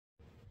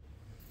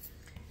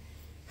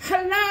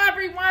Hello,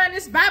 everyone.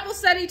 It's Bible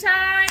study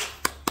time.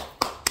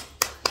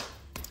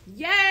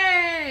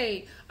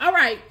 Yay. All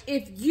right.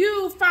 If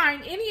you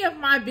find any of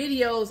my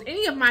videos,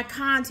 any of my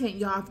content,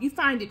 y'all, if you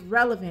find it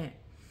relevant,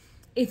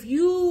 if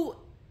you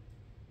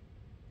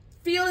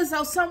feel as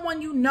though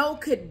someone you know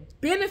could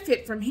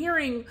benefit from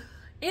hearing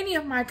any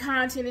of my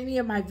content, any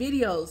of my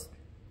videos,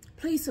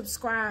 please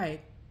subscribe,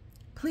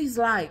 please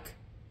like,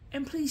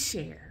 and please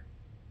share.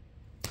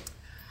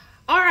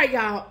 All right,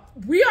 y'all,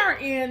 we are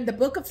in the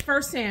book of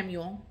 1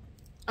 Samuel.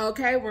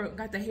 Okay, we've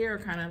got the hair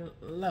kind of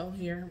low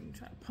here. I'm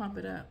trying to pump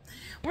it up.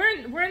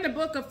 We're in the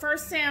book of 1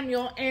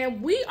 Samuel,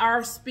 and we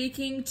are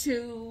speaking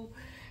to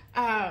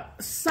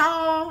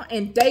Saul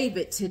and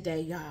David today,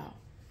 y'all.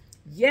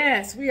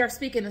 Yes, we are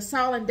speaking to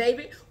Saul and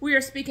David. We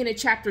are speaking to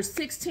chapter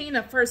 16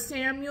 of 1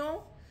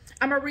 Samuel.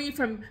 I'm going to read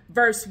from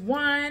verse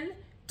 1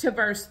 to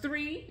verse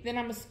 3. Then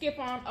I'm going to skip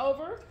on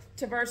over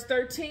to verse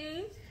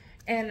 13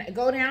 and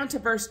go down to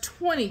verse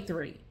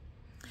 23.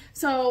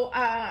 So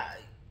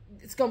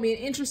it's going to be an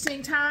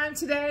interesting time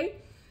today.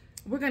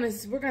 We're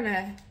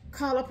gonna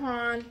call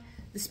upon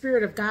the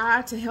Spirit of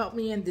God to help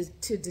me and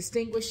to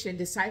distinguish and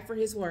decipher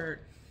His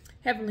word.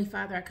 Heavenly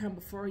Father, I come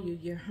before you,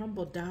 your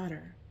humble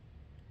daughter.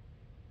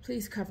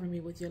 Please cover me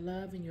with your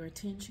love and your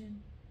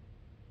attention.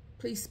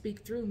 Please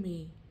speak through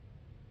me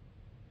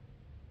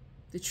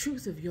the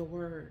truth of your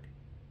word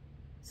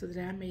so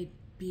that I may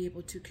be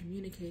able to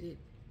communicate it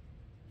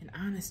in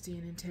honesty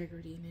and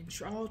integrity and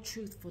in all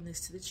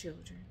truthfulness to the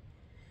children.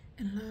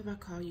 In love, I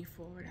call you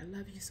forward. I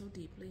love you so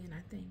deeply, and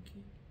I thank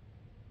you.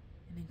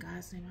 And in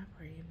God's name I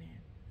pray, amen.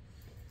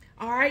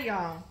 All right,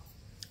 y'all.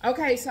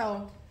 Okay,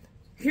 so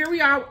here we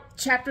are,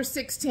 chapter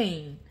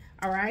 16,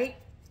 all right?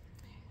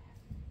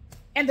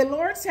 And the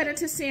Lord said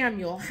unto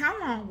Samuel, how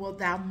long wilt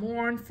thou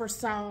mourn for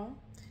Saul,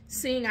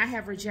 seeing I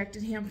have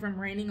rejected him from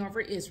reigning over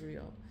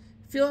Israel?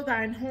 Fill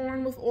thine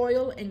horn with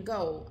oil and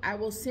go. I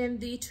will send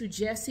thee to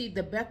Jesse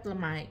the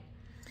Bethlehemite,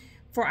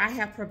 for I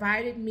have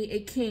provided me a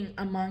king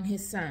among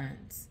his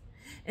sons.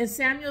 And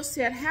Samuel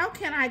said, how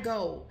can I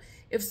go?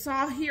 If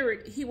Saul hear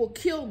it, he will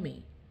kill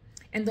me.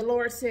 And the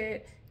Lord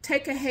said,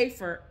 take a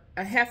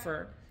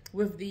heifer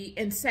with thee,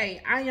 and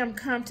say, I am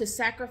come to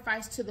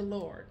sacrifice to the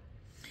Lord.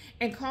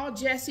 And call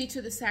Jesse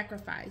to the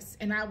sacrifice,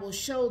 and I will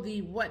show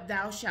thee what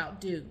thou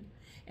shalt do.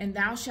 And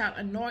thou shalt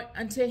anoint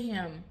unto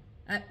him,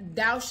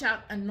 thou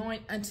shalt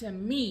anoint unto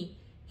me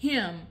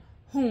him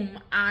whom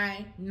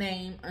I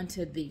name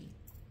unto thee.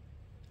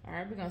 All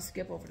right, we're going to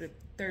skip over to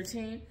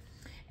 13.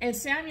 And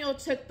Samuel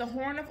took the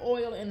horn of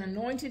oil and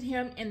anointed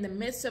him in the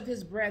midst of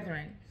his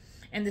brethren.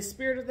 And the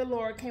Spirit of the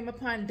Lord came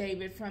upon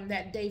David from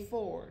that day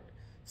forward.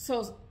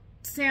 So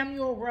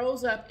Samuel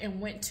rose up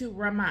and went to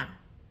Ramah.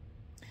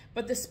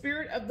 But the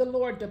Spirit of the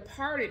Lord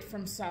departed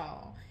from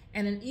Saul,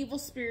 and an evil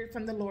spirit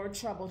from the Lord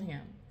troubled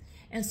him.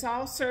 And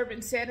Saul's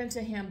servant said unto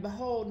him,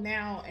 behold,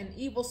 now an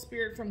evil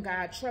spirit from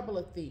God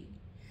troubleth thee.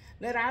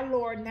 Let our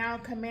Lord now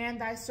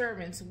command thy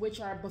servants which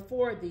are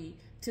before thee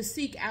to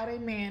seek out a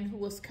man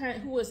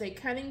who is a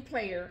cunning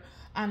player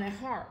on a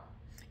harp.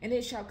 And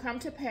it shall come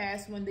to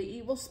pass, when the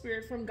evil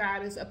spirit from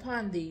God is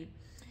upon thee,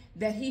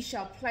 that he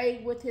shall play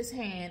with his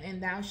hand,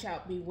 and thou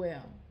shalt be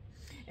well.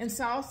 And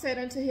Saul said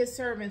unto his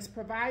servants,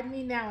 provide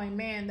me now a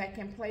man that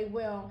can play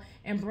well,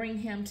 and bring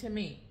him to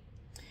me.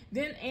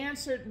 Then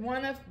answered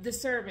one of the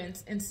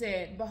servants and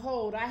said,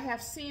 behold, I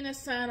have seen a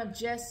son of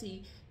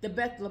Jesse the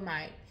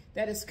Bethlehemite,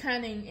 that is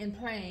cunning in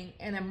playing,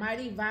 and a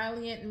mighty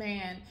valiant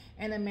man,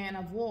 and a man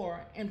of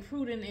war, and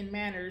prudent in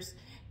manners,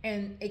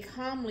 and a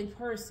comely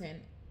person,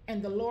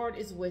 and the Lord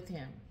is with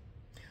him.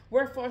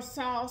 Wherefore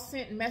Saul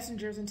sent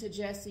messengers unto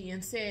Jesse,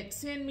 and said,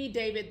 send me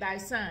David thy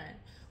son,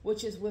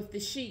 which is with the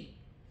sheep.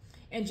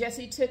 And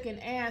Jesse took an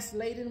ass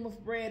laden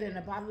with bread, and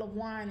a bottle of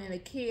wine, and a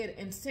kid,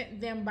 and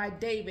sent them by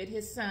David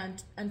his son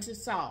unto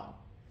Saul.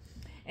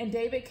 And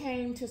David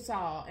came to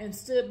Saul, and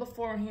stood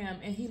before him,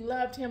 and he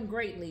loved him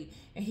greatly,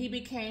 and he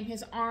became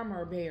his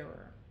armor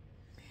bearer.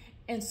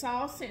 And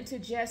Saul sent to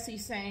Jesse,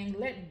 saying,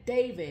 let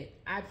David,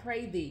 I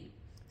pray thee,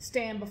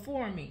 stand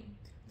before me,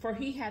 for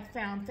he hath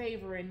found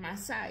favor in my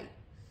sight.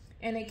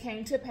 And it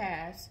came to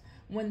pass,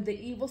 when the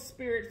evil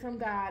spirit from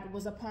God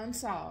was upon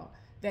Saul,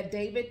 that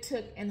David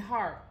took an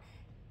harp,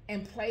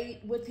 and played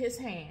with his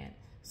hand.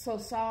 So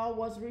Saul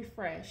was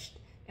refreshed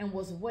and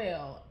was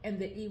well, and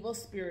the evil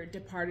spirit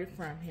departed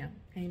from him.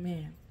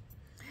 Amen.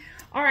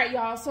 All right,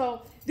 y'all.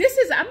 So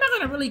I'm not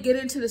going to really get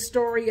into the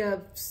story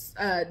of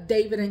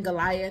David and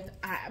Goliath,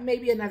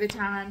 maybe another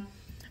time,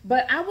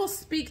 but I will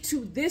speak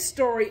to this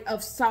story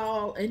of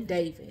Saul and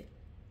David.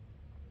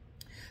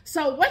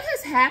 So what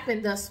has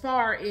happened thus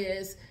far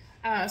is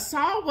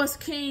Saul was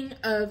king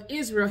of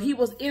Israel. He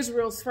was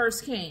Israel's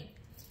first king.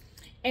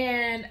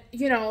 And,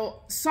 you know,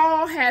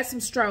 Saul had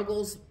some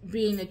struggles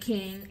being a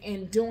king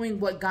and doing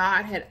what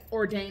God had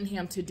ordained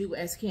him to do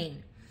as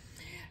king.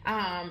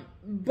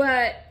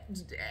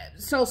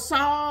 So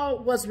Saul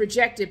was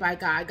rejected by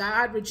God.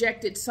 God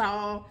rejected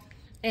Saul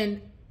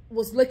and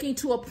was looking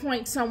to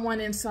appoint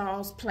someone in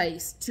Saul's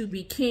place to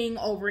be king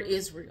over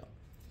Israel.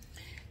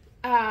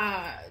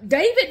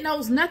 David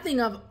knows nothing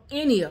of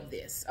any of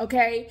this.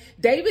 Okay,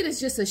 David is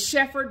just a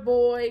shepherd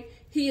boy.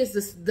 He is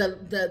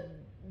the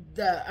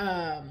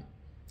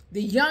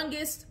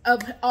youngest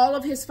of all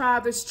of his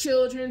father's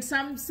children.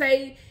 Some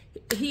say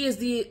he is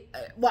he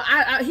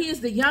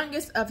is the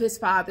youngest of his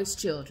father's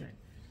children,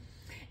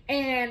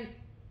 and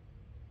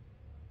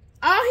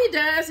all he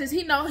does is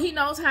he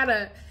knows how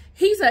to.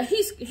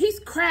 He's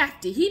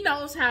crafty. He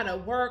knows how to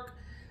work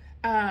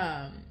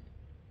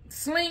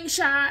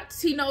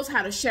slingshots. He knows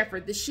how to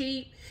shepherd the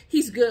sheep.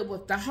 He's good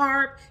with the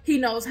harp. He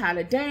knows how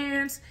to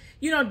dance.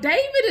 You know,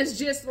 David is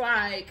just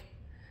like,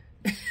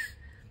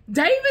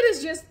 David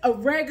is just a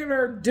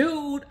regular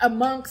dude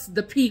amongst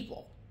the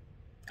people.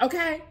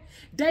 Okay?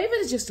 David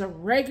is just a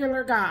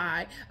regular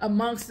guy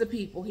amongst the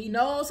people. He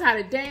knows how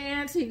to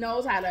dance. He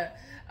knows how to,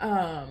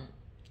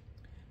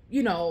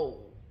 you know,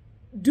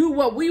 do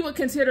what we would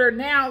consider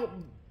now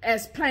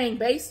as playing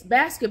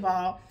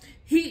basketball.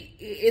 He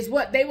is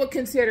what they would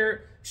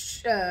consider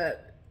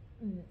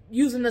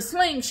using the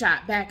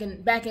slingshot back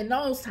in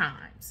those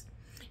times,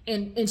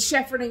 and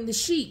shepherding the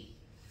sheep.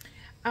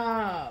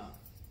 And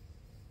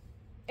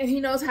he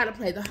knows how to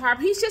play the harp.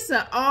 He's just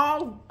a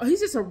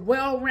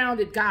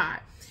well-rounded guy,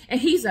 and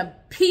he's a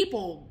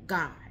people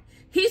guy.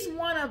 He's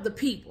one of the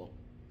people.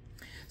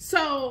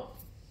 So,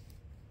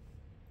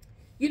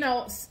 you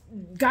know,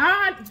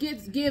 God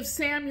gives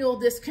Samuel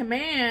this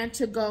command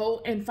to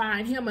go and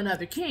find him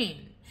another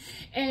king.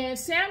 And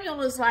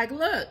Samuel is like,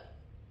 look,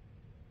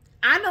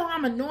 I know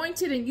I'm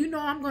anointed, and you know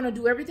I'm going to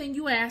do everything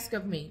you ask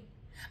of me.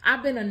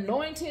 I've been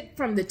anointed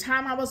from the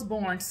time I was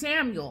born.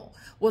 Samuel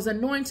was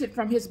anointed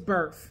from his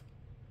birth.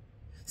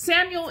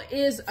 Samuel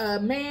is a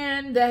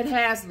man that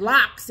has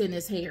locks in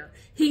his hair.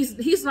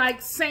 He's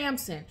like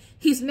Samson.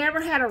 He's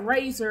never had a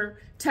razor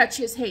touch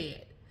his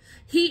head.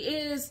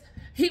 He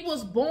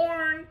was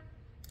born,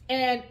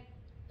 and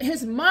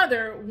his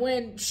mother,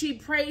 when she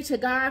prayed to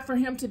God for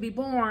him to be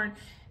born,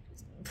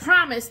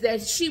 promised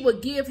that she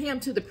would give him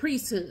to the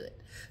priesthood.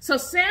 So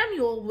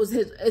Samuel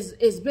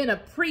has been a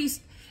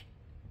priest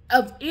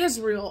of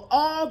Israel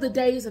all the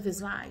days of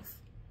his life.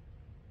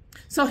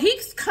 So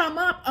he's come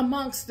up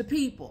amongst the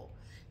people,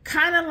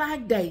 kind of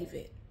like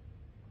David.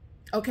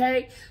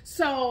 Okay,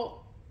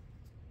 so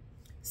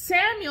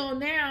Samuel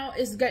now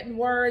is getting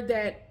word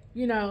that,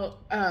 you know,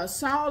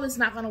 Saul is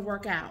not going to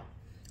work out.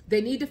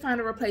 They need to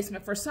find a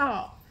replacement for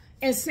Saul.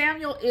 And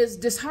Samuel is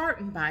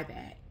disheartened by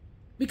that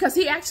because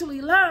he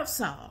actually loves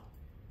Saul.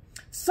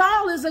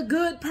 Saul is a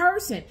good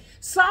person.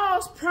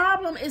 Saul's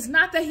problem is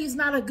not that he's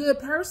not a good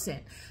person.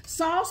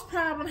 Saul's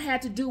problem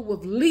had to do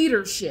with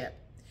leadership,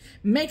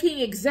 making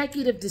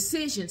executive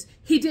decisions.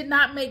 He did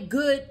not make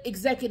good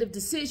executive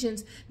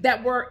decisions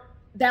that were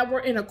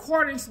in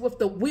accordance with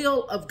the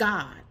will of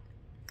God.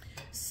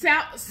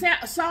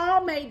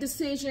 Saul made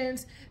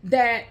decisions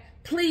that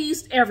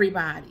pleased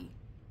everybody.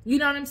 You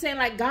know what I'm saying?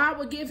 Like God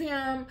would give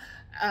him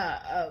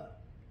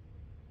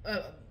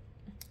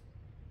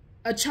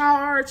a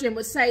charge and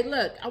would say,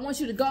 look, I want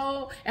you to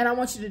go and I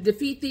want you to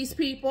defeat these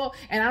people,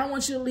 and I don't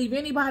want you to leave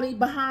anybody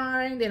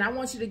behind, and I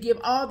want you to give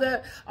all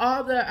the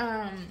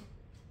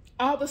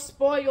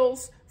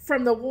spoils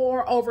from the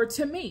war over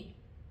to me.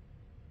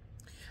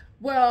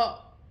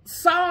 Well,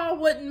 Saul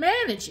wouldn't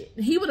manage it.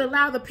 He would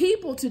allow the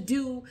people to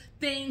do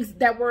things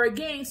that were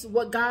against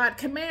what God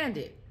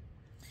commanded.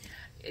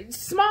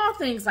 Small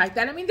things like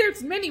that. I mean,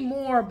 there's many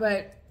more,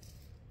 but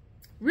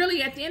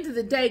really at the end of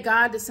the day,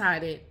 God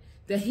decided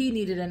that he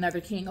needed another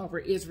king over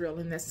Israel,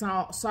 and that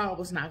Saul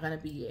was not going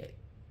to be it.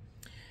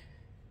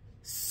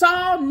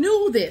 Saul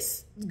knew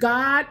this.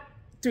 God,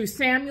 through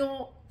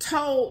Samuel,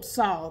 told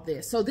Saul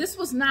this. So this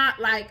was not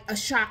like a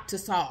shock to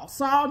Saul.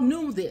 Saul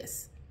knew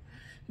this,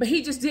 but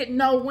he just didn't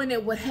know when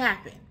it would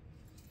happen.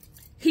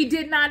 He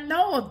did not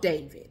know of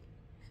David.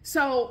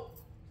 So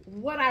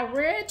what I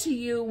read to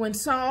you when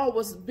Saul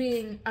was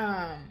being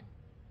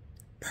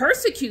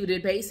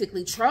persecuted,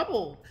 basically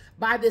troubled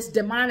by this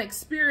demonic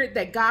spirit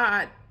that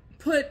God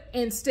put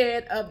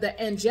instead of the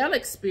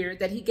angelic spirit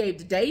that he gave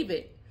to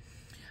David,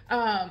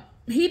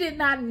 he did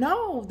not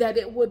know that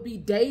it would be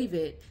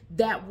David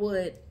that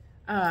would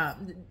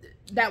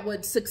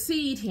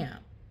succeed him.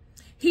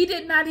 He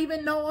did not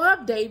even know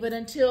of David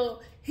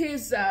until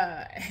his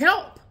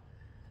help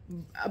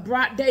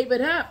brought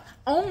David up,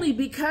 only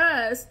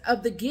because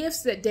of the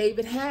gifts that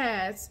David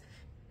had,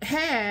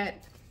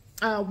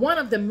 one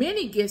of the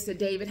many gifts that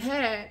David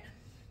had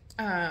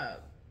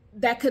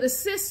that could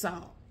assist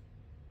Saul.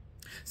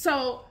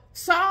 So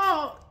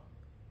Samuel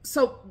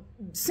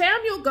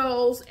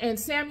goes and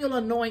Samuel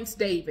anoints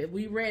David.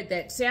 We read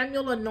that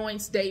Samuel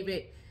anoints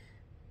David,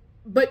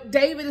 but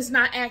David is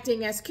not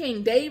acting as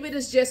king. David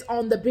is just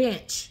on the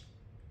bench.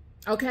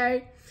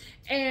 Okay?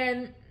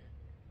 And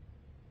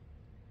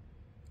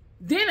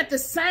then at the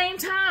same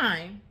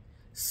time,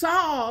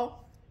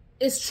 Saul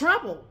is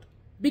troubled,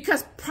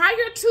 because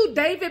prior to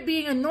David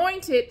being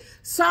anointed,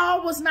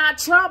 Saul was not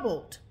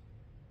troubled.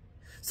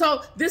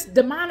 So this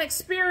demonic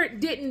spirit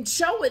didn't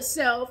show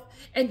itself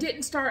and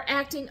didn't start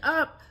acting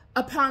up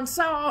upon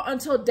Saul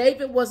until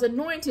David was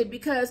anointed.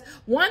 Because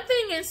one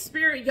thing in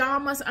spirit y'all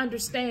must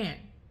understand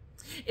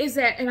is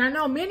that, and I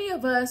know many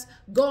of us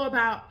go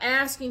about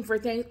asking for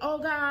things. Oh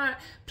God,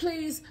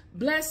 please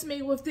bless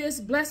me with this,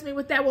 bless me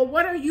with that. Well,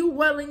 what are you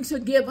willing to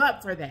give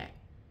up for that?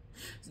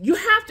 You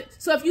have to.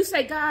 So if you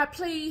say, God,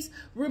 please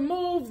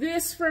remove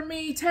this from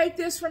me, take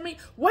this from me,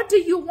 what do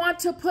you want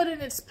to put in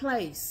its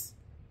place?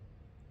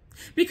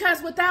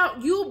 Because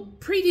without you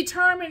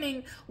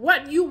predetermining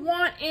what you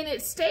want in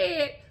its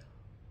stead,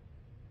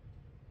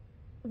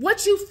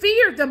 what you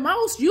fear the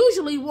most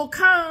usually will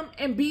come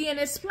and be in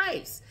its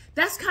place.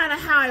 That's kind of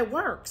how it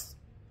works.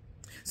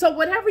 So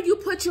whatever you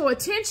put your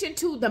attention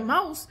to the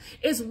most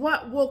is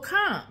what will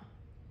come.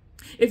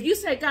 If you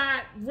say,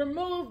 God,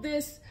 remove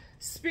this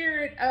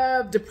spirit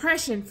of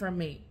depression from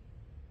me.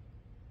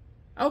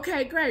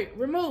 Okay, great.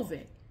 Remove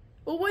it.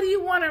 Well, what do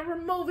you want to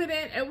remove it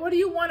in? And what do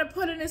you want to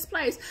put in its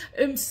place?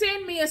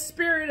 Send me a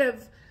spirit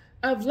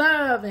of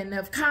love and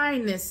of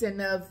kindness and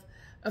of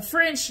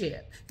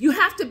friendship. You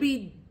have to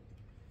be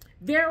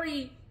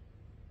very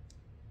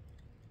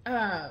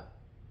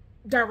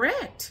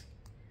direct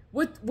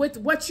with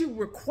what you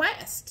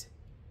request.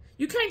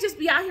 You can't just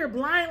be out here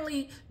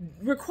blindly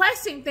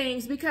requesting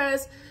things,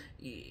 because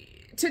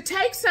to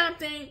take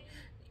something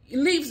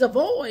leaves a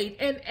void,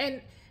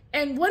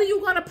 and what are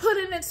you going to put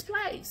in its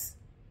place?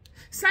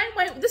 Same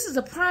way, this is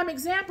a prime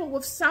example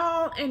with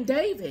Saul and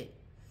David.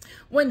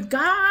 When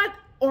God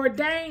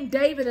ordained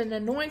David and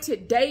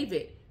anointed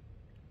David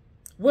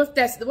with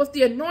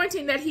the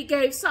anointing that he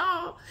gave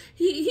Saul,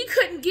 he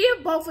couldn't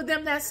give both of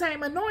them that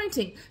same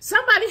anointing.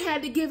 Somebody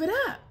had to give it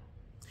up.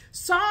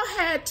 Saul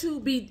had to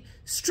be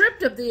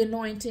stripped of the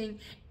anointing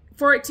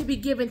for it to be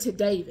given to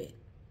David.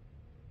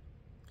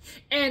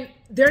 And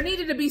there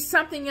needed to be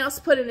something else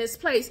put in its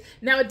place.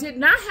 Now, it did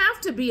not have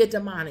to be a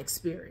demonic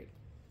spirit.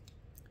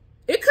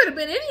 It could have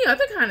been any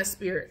other kind of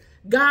spirit.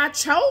 God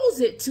chose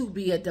it to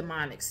be a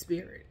demonic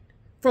spirit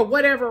for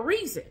whatever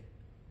reason.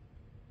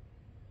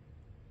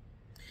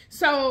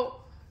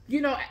 So,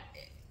 you know,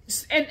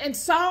 and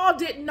Saul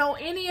didn't know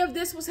any of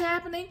this was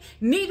happening.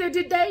 Neither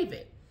did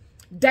David.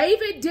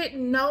 David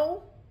didn't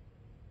know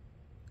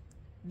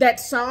that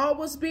Saul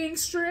was being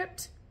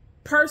stripped,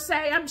 per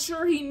se. I'm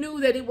sure he knew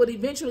that it would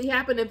eventually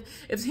happen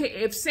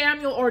if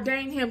Samuel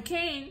ordained him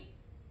king.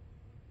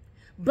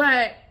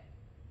 But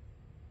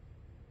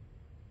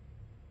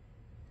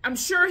I'm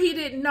sure he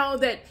didn't know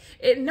that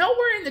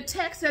nowhere in the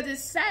text does it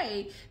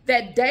say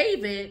that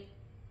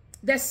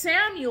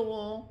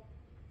Samuel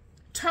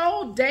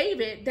told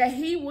David that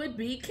he would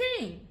be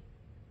king.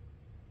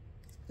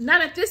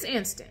 Not at this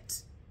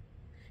instance.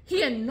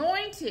 He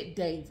anointed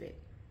David.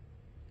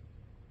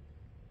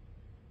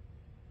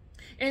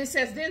 And it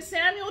says, then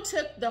Samuel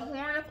took the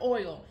horn of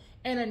oil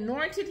and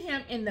anointed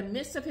him in the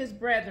midst of his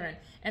brethren.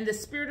 And the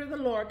Spirit of the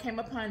Lord came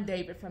upon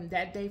David from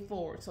that day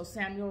forward. So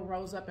Samuel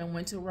rose up and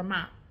went to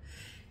Ramah.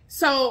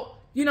 So,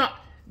 you know,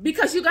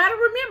 because you got to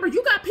remember,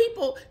 you got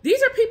people,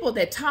 these are people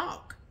that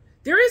talk.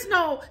 There is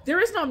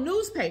no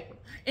newspaper.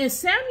 And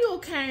Samuel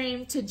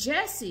came to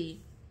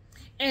Jesse,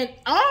 and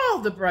all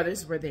the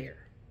brothers were there.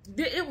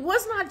 It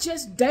was not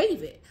just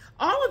David.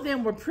 All of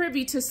them were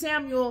privy to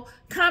Samuel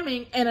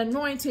coming and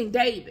anointing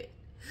David.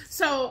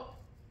 So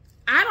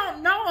I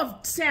don't know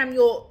if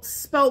Samuel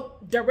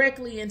spoke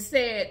directly and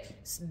said,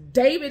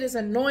 David is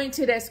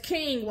anointed as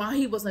king while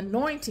he was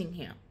anointing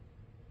him.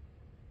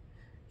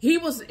 He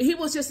was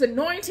just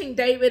anointing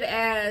David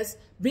as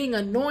being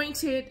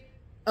anointed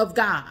of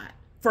God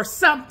for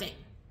something.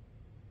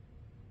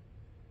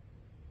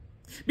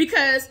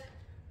 Because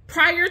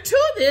prior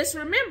to this,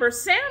 remember,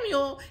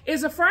 Samuel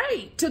is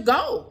afraid to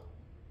go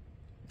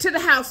to the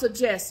house of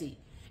Jesse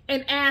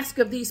and ask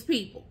of these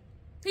people.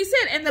 He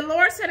said, and the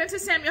Lord said unto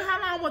Samuel, how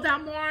long wilt thou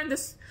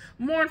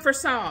mourn for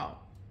Saul?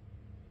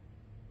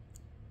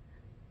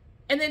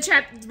 And then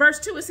verse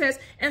 2, it says,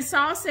 and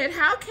Saul said,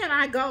 how can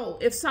I go?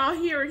 If Saul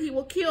hear it, he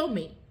will kill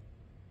me.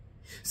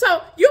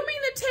 So you mean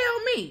to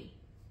tell me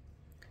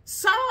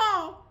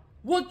Saul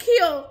will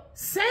kill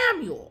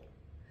Samuel?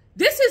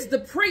 This is the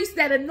priest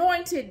that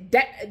anointed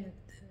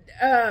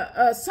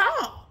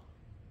Saul.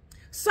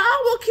 Saul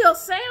will kill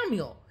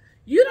Samuel.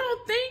 You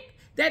don't think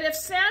that if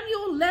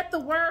Samuel let the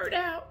word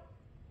out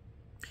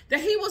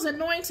that he was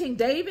anointing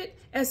David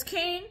as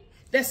king,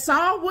 that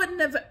Saul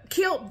wouldn't have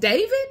killed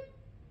David?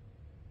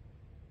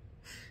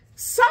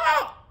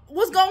 Saul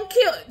was going to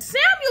kill.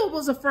 Samuel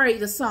was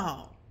afraid of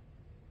Saul.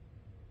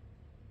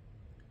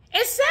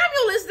 And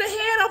Samuel is the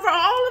head over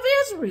all of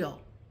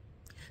Israel.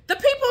 The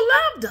people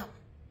loved him.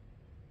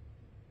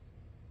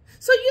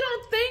 So you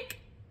don't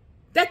think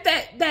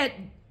that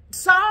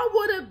Saul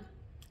would have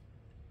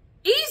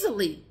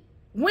easily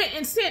went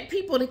and sent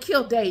people to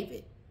kill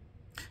David?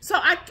 So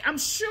I'm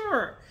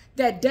sure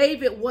that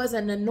David was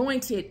an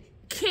anointed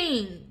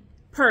king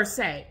per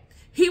se.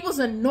 He was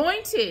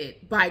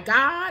anointed by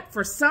God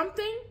for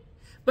something,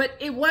 but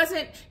it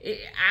wasn't,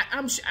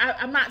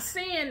 I'm not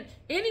seeing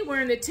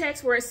anywhere in the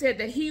text where it said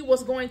that he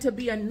was going to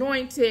be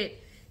anointed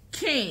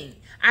king.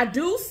 I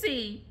do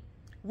see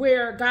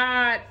where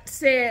God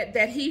said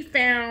that he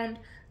found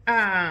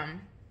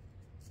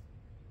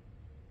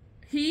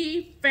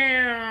he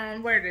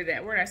found, where did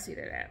I see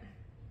that at?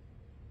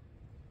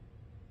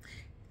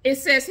 It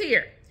says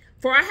here,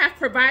 for I have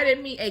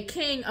provided me a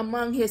king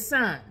among his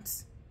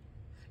sons.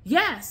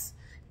 Yes.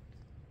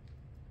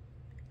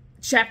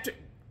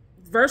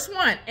 Verse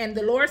 1, and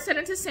the Lord said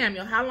unto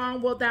Samuel, how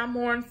long wilt thou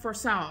mourn for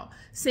Saul,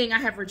 seeing I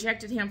have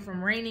rejected him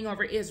from reigning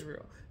over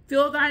Israel?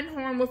 Fill thine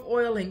horn with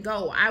oil and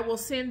go. I will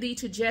send thee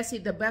to Jesse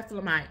the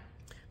Bethlehemite.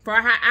 For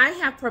I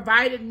have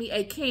provided me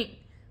a king.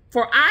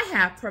 For I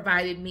have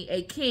provided me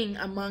a king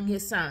among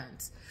his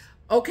sons.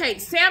 Okay,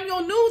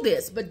 Samuel knew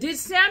this, but did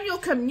Samuel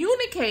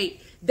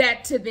communicate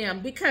that to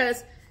them?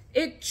 Because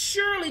it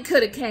surely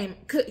could have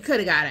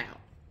got out.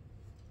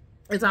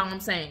 Is all I'm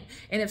saying.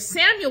 And if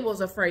Samuel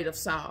was afraid of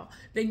Saul,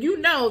 then you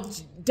know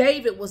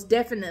David was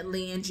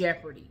definitely in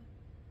jeopardy.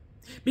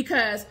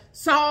 Because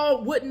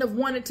Saul wouldn't have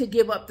wanted to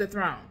give up the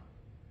throne.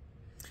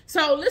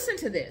 So listen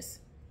to this.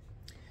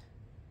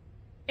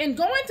 In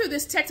going through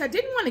this text, I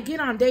didn't want to get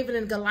on David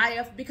and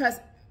Goliath because,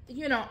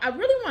 you know, I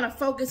really want to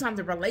focus on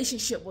the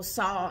relationship with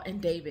Saul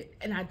and David.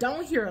 And I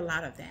don't hear a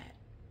lot of that.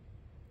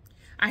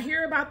 I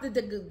hear about the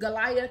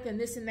Goliath and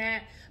this and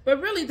that,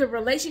 but really the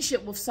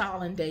relationship with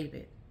Saul and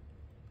David.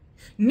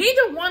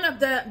 Neither one of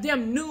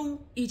them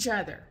knew each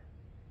other.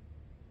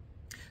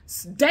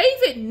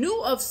 David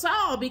knew of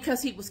Saul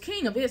because he was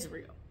king of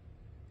Israel.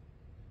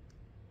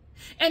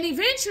 And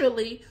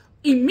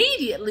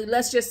immediately,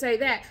 let's just say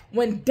that,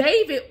 when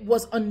David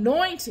was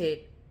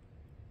anointed,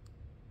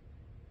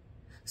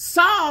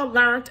 Saul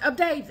learned of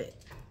David.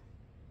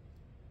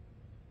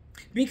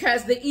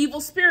 Because the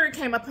evil spirit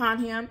came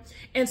upon him,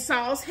 and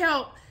Saul's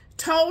help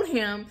told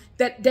him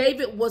that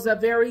David was a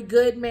very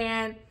good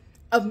man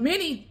of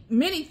many,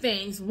 many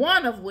things,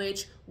 one of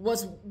which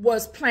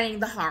was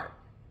playing the harp.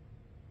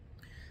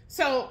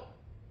 So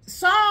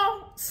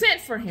Saul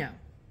sent for him.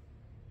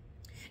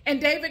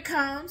 And David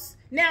comes.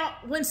 Now,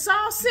 when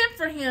Saul sent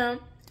for him,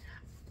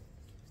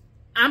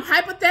 I'm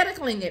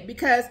hypotheticaling it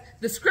because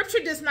the scripture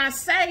does not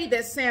say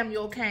that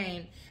Samuel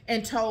came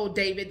and told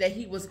David that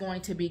he was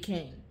going to be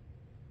king.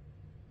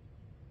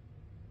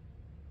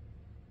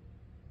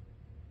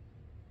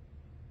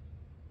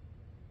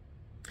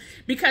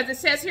 Because it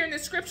says here in the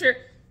scripture,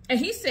 and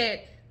he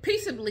said,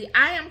 peaceably,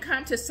 I am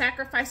come to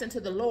sacrifice unto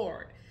the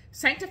Lord.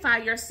 Sanctify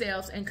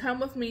yourselves and come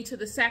with me to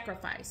the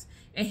sacrifice.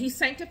 And he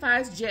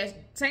sanctified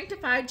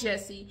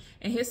Jesse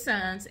and his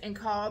sons and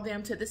called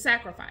them to the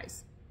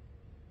sacrifice.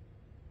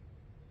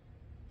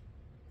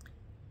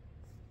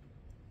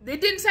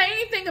 It didn't say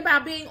anything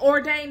about being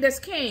ordained as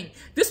king.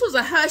 This was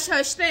a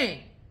hush-hush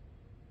thing.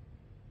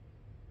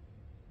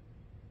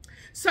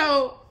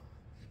 So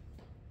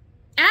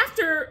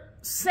after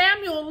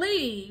Samuel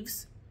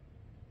leaves,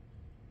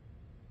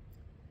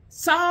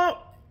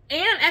 Saul,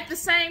 and at the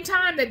same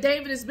time that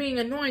David is being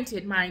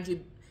anointed, mind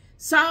you,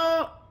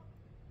 Saul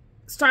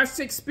starts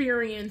to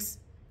experience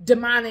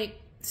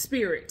demonic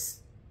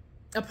spirits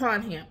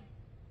upon him.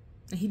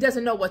 And he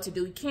doesn't know what to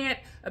do. He can't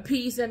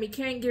appease them. He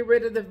can't get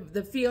rid of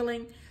the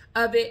feeling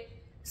of it.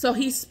 So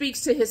he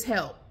speaks to his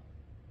help.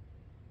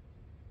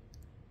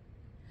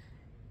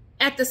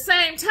 At the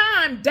same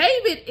time,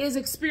 David is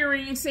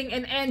experiencing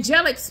an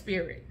angelic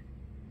spirit.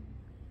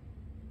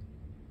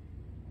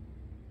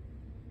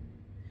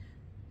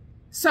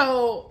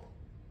 So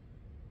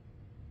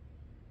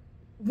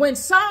when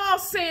Saul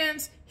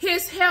sends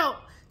his help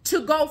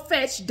to go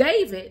fetch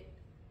David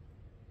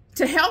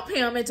to help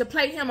him and to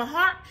play him a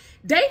harp,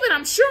 David,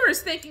 I'm sure,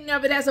 is thinking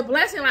of it as a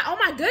blessing. Like, oh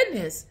my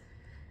goodness,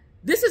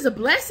 this is a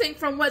blessing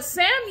from what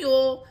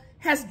Samuel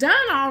has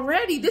done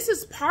already. This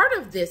is part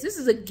of this. This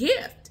is a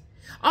gift.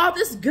 All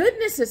this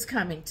goodness is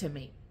coming to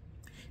me,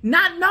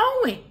 not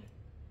knowing.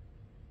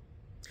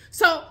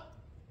 So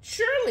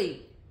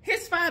surely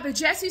his father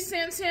Jesse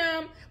sends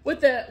him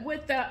with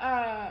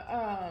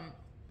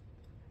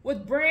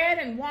bread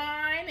and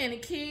wine and a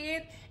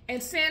kid,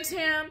 and sends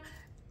him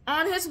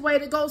on his way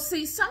to go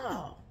see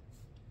Saul.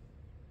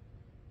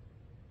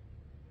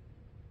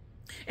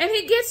 And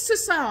he gets to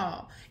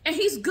Saul, and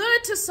he's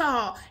good to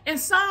Saul, and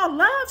Saul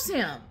loves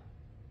him.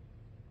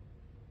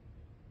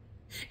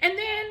 And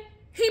then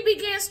he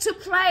begins to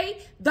play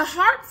the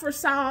harp for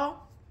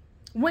Saul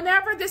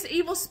whenever this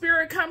evil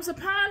spirit comes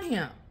upon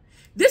him.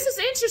 This is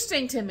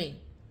interesting to me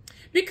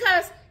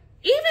because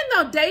even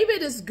though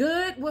David is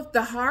good with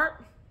the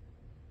harp,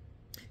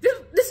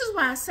 this is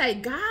why I say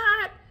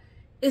God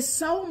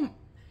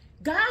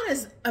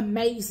is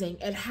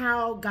amazing at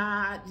how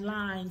God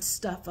lines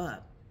stuff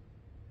up.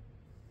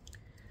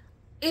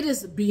 It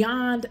is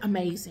beyond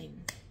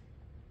amazing.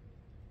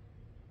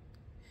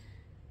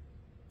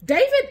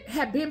 David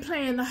had been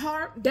playing the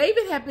harp.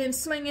 David had been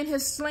slinging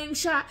his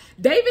slingshot.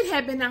 David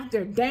had been out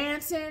there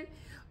dancing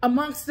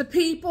amongst the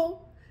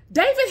people.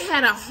 David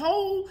had a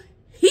whole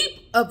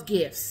heap of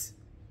gifts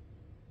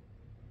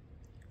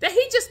that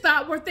he just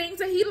thought were things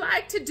that he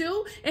liked to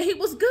do and he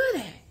was good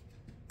at.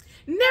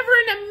 Never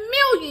in a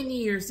million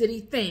years did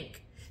he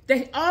think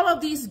that all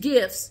of these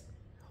gifts,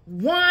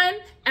 one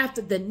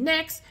after the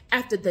next,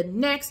 after the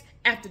next,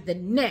 after the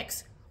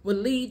next, would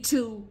lead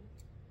to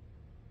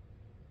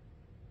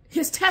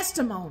his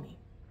testimony.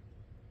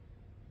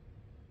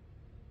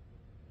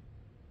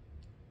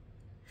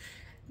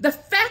 The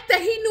fact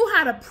that he knew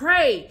how to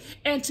pray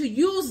and to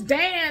use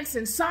dance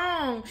and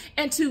song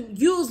and to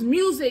use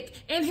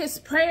music in his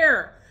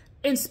prayer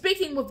and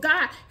speaking with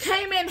God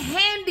came in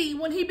handy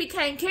when he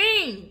became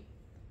king.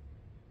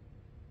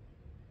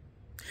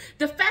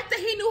 The fact that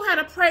he knew how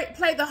to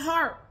play the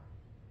harp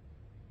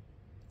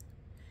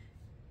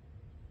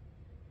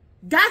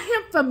got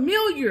him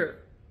familiar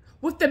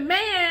with the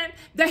man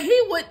that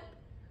he would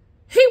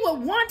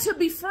want to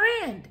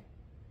befriend,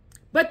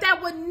 but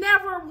that would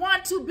never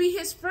want to be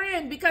his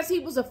friend because he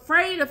was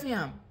afraid of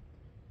him.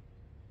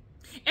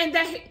 And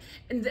that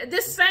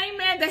this same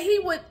man that he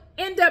would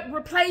end up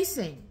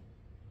replacing.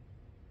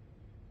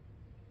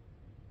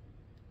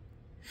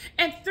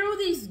 And through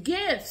these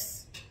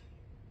gifts,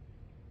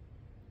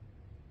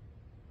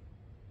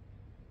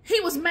 he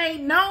was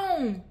made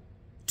known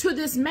to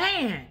this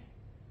man.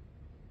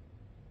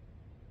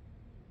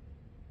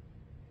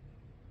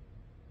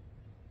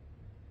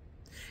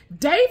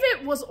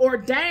 David was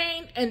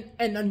ordained and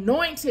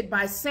anointed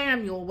by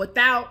Samuel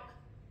without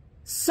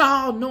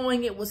Saul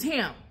knowing it was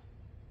him.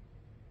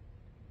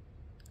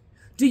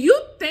 Do you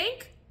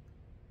think,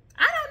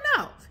 I don't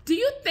know, do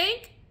you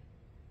think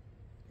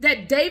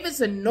that David's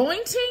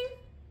anointing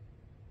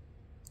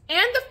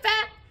and the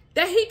fact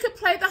that he could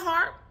play the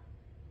harp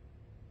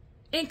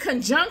in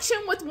conjunction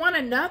with one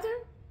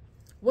another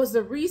was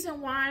the reason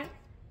why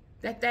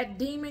that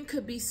demon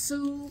could be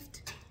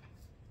soothed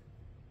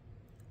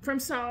from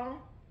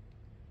Saul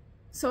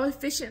so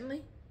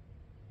efficiently?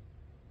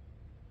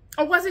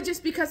 Or was it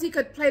just because he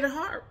could play the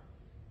harp?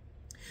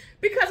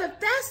 Because if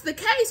that's the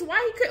case,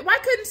 why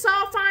couldn't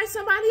Saul find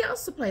somebody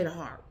else to play the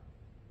harp?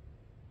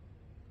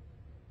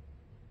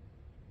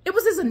 It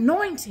was his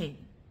anointing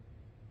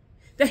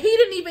that he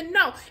didn't even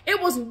know. It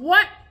was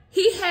what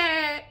he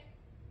had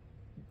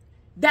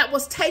that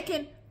was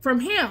taken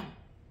from him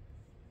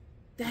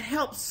that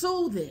helped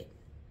soothe it.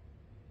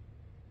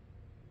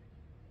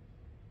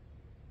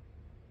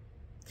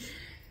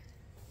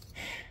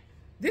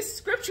 This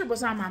scripture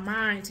was on my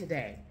mind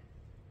today.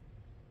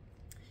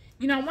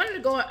 You know,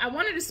 I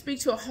wanted to speak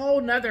to a whole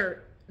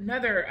nother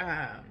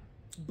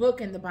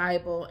book in the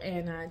Bible,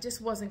 and just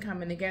wasn't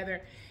coming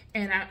together.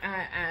 And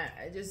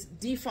I just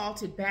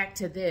defaulted back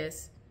to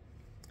this.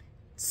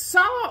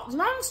 Saul,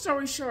 long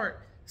story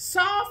short,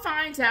 Saul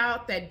finds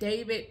out that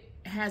David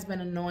has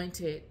been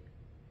anointed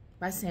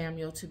by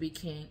Samuel to be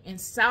king. And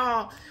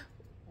Saul,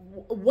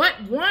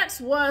 what once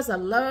was a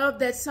love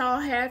that Saul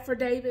had for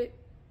David,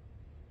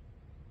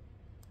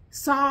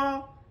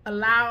 Saul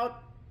allowed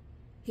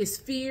his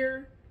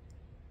fear,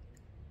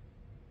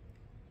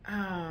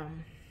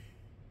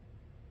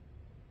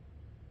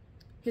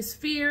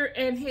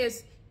 and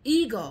his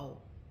ego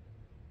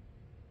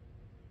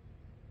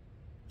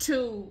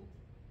to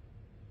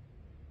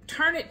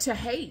turn it to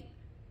hate.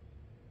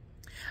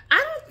 I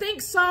don't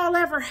think Saul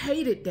ever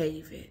hated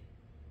David.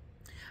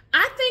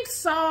 I think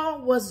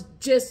Saul was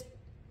just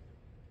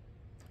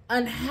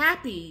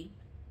unhappy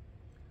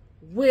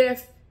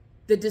with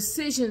the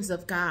decisions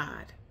of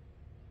God.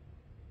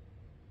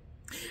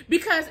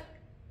 Because,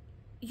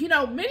 you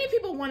know, many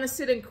people want to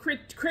sit and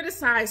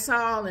criticize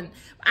Saul, and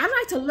I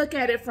like to look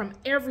at it from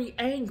every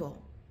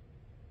angle.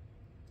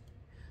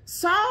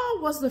 Saul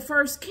was the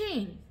first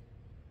king.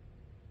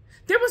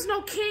 There was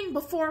no king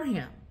before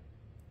him.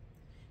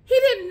 He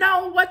didn't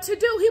know what to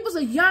do. He was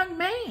a young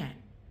man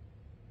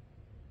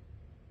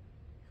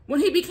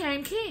when he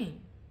became king.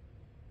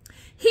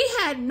 He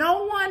had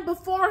no one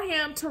before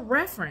him to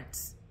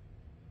reference.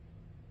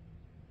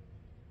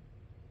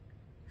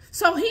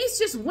 So he's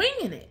just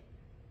winging it.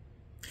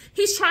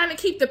 He's trying to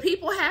keep the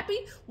people happy.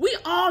 We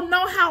all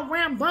know how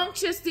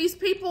rambunctious these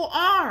people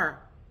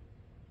are.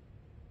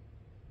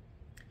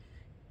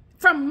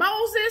 From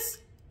Moses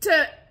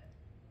to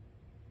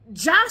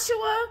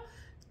Joshua,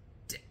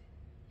 to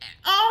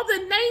all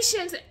the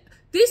nations,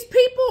 these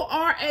people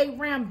are a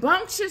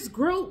rambunctious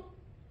group.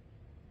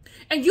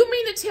 And you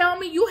mean to tell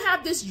me you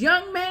have this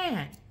young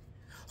man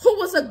who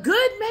was a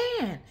good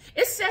man?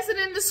 It says it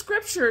in the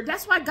scripture.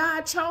 That's why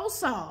God chose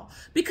Saul,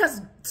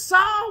 because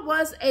Saul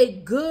was a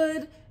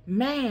good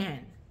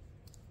man.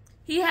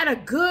 He had a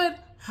good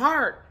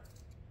heart.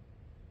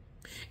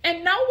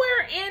 And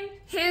nowhere in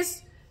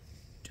his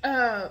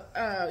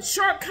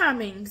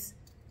shortcomings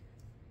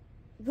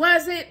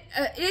was it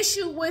an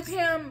issue with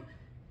him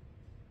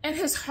and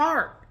his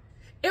heart.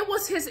 It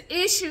was his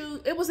issue.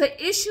 It was an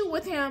issue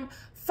with him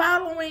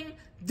following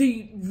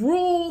the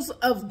rules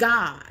of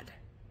God.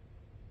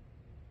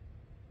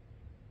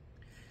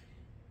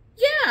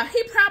 Yeah,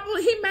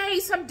 he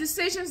made some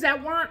decisions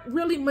that weren't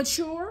really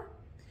mature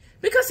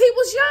because he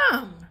was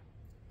young.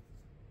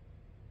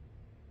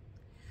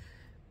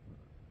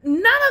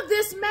 None of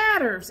this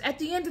matters at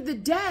the end of the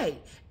day.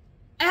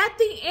 At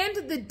the end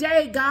of the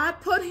day, God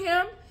put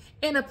him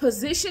in a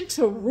position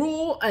to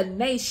rule a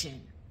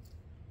nation.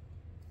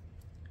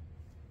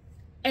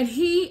 And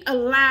he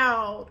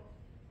allowed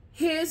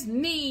his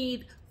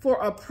need for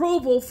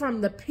approval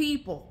from the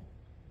people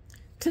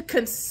to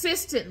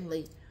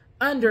consistently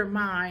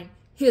undermine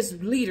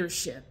his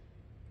leadership.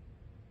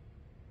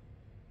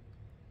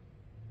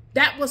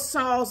 That was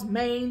Saul's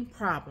main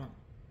problem.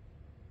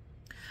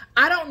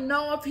 I don't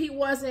know if he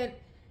wasn't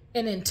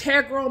an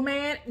integral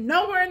man.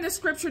 Nowhere in the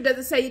scripture does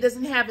it say he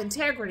doesn't have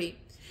integrity.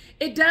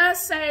 It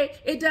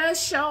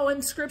does show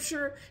in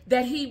scripture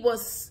that he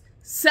was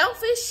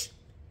selfish,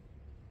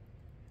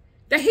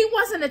 that he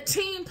wasn't a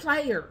team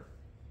player.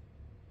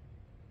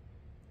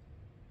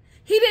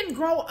 He didn't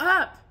grow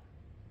up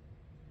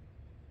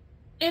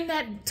in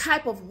that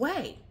type of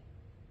way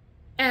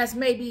as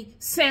maybe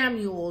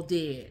Samuel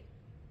did.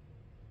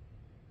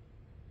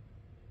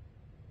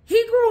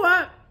 He grew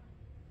up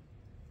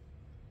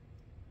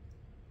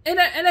in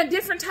a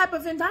different type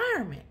of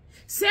environment.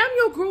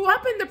 Samuel grew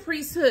up in the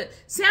priesthood.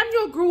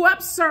 Samuel grew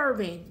up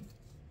serving.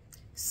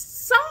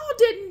 Saul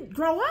didn't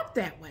grow up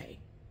that way.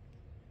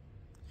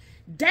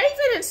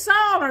 David and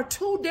Saul are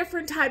two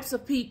different types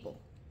of people.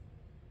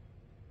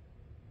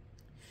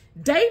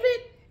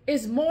 David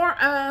is more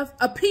of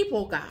a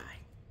people guy.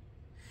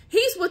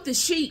 He's with the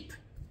sheep.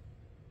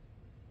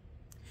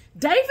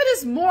 David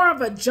is more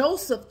of a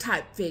Joseph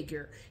type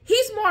figure.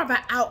 He's more of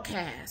an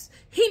outcast.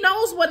 He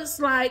knows what it's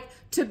like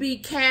to be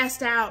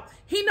cast out.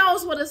 He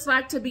knows what it's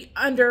like to be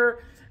undermined,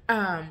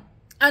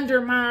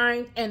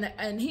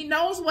 and he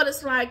knows what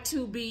it's like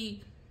to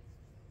be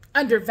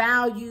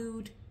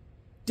undervalued,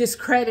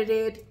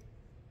 discredited,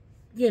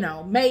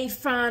 made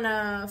fun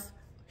of.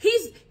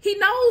 He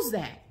knows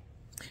that.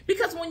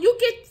 Because when you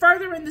get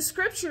further in the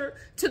scripture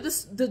to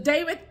the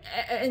David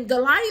and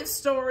Goliath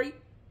story,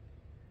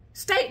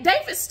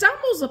 David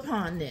stumbles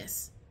upon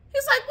this.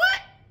 He's like,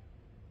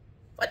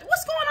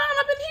 what's going on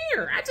up in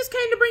here? I just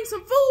came to bring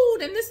some food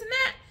and this and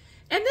that.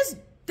 And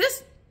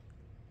this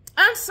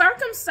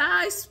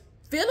uncircumcised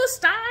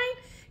Philistine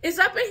is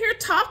up in here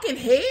talking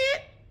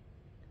head?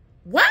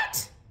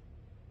 What?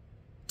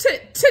 To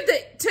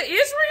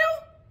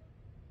Israel?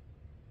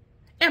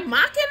 And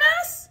mocking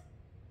us?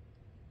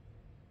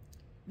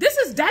 This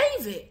is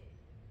David.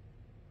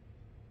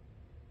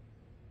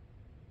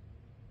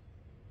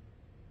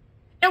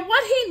 And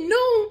what he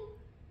knew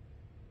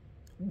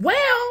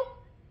well,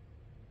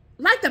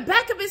 like the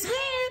back of his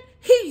hand,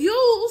 he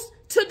used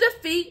to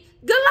defeat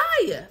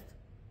Goliath.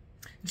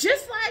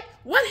 Just like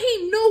what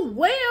he knew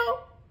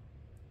well,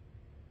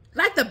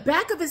 like the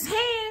back of his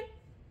hand,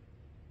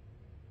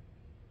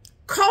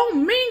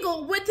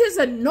 commingled with his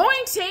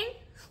anointing.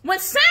 When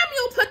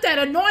Samuel put that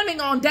anointing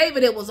on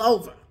David, it was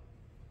over.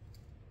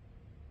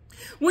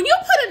 When you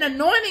put an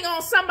anointing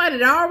on somebody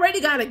that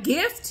already got a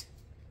gift,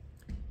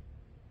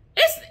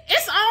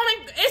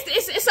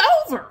 it's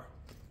over.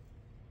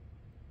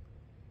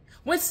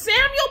 When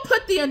Samuel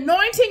put the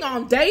anointing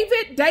on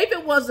David,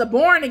 David was a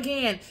born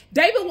again.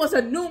 David was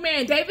a new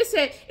man. David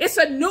said, it's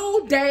a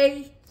new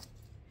day.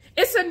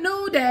 It's a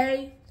new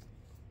day.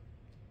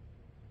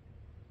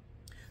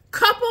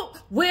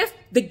 Coupled with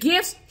the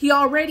gifts he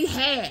already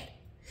had.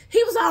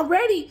 He was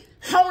already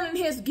honing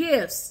his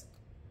gifts.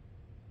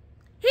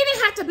 He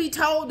didn't have to be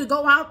told to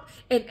go out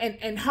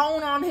and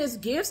hone on his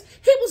gifts.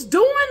 He was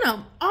doing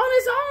them on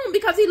his own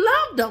because he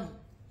loved them.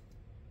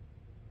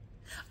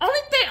 Only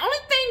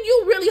thing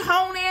you really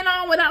hone in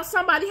on without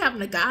somebody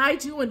having to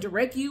guide you and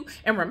direct you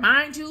and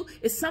remind you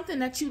is something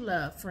that you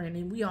love, friend,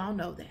 and we all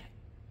know that.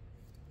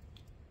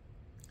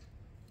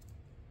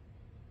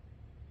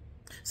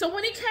 So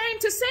when he came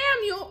to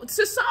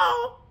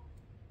Saul,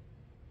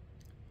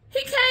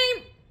 he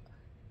came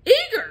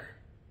eager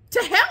to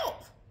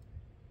help.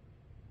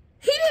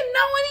 He didn't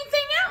know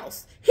anything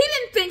else. He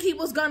didn't think he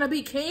was going to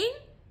be king.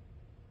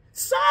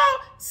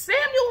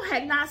 Samuel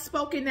had not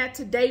spoken that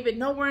to David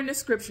nowhere in the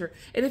scripture.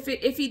 And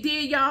if he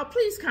did, y'all,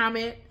 please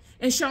comment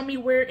and show me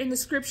where in the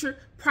scripture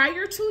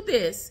prior to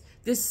this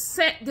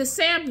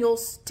Samuel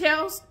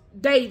tells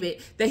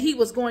David that he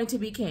was going to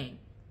be king.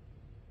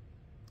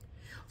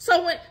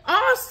 So when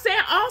all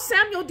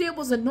Samuel did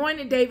was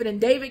anointed David,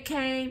 and David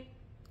came.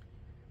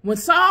 When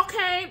Saul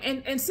came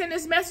and sent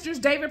his messengers,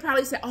 David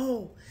probably said,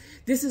 oh,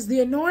 this is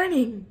the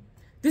anointing.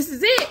 This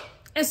is it.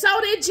 And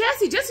so did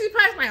Jesse. Jesse was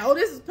probably like, oh,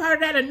 this is part of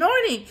that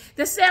anointing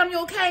that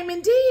Samuel came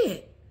and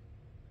did.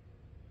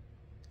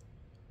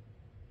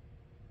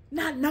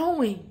 Not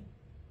knowing.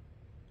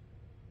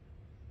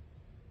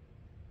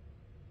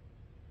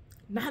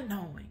 Not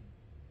knowing.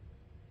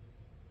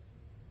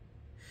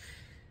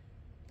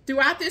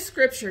 Throughout this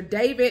scripture,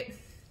 David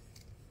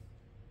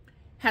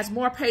has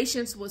more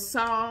patience with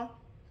Saul.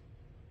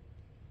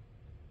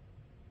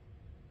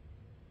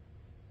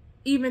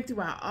 Even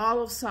throughout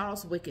all of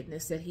Saul's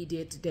wickedness that he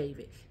did to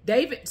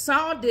David.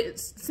 Saul did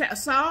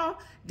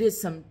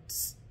some,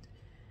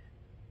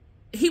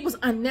 he was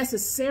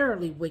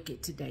unnecessarily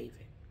wicked to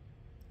David.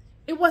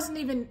 It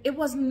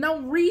was no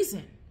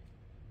reason.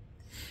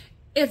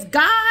 If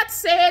God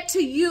said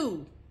to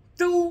you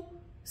through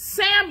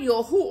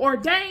Samuel, who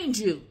ordained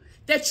you,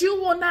 that you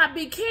will not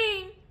be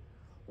king,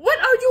 what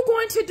are you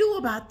going to do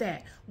about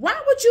that? Why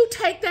would you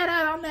take that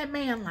out on that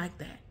man like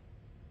that?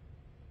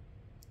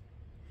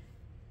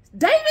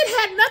 David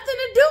had nothing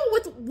to do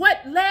with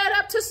what led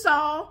up to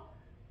Saul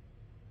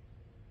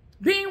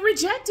being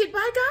rejected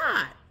by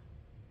God.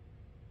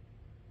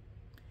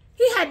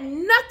 He had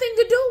nothing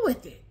to do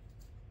with it.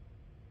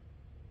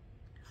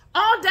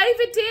 All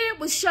David did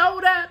was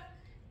showed up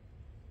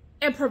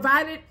and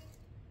provided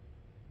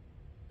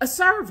a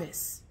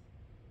service.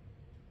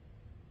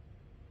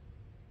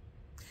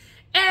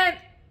 And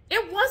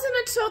it wasn't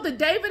until the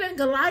David and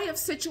Goliath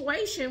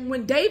situation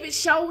when David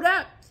showed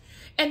up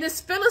and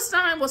this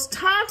Philistine was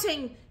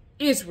taunting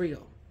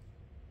Israel.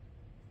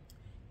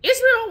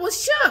 Israel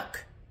was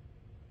shook.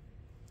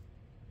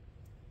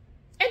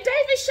 And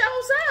David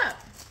shows up.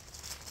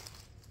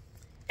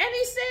 And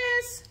he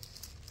says,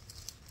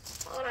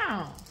 hold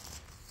on.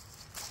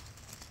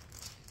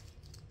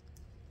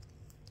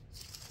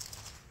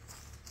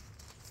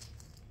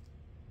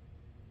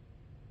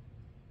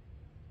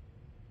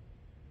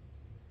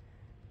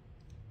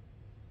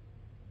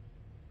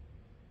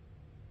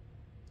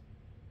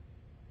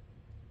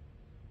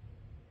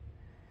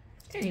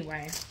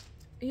 Anyway,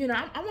 you know,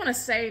 I want to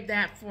save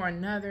that for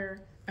another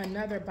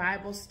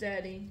Bible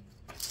study.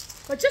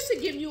 But just to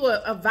give you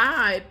a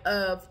vibe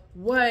of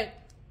what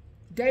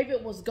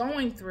David was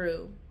going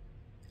through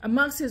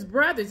amongst his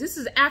brothers. This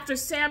is after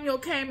Samuel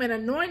came and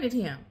anointed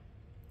him.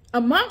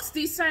 Amongst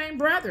these same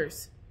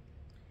brothers.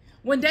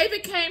 When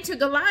David came to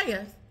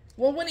Goliath,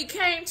 well, when he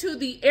came to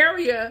the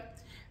area,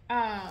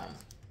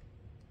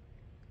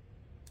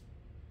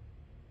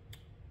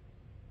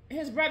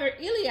 his brother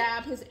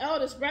Eliab, his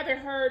eldest brother,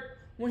 heard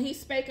when he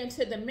spake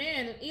unto the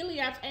men, and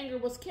Eliab's anger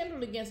was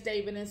kindled against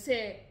David, and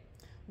said,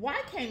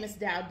 why camest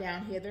thou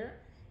down hither?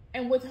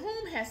 And with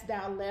whom hast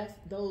thou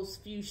left those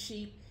few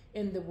sheep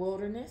in the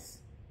wilderness?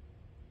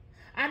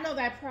 I know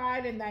thy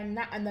pride and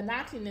the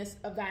naughtiness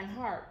of thine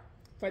heart,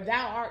 for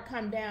thou art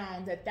come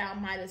down that thou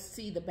mightest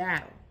see the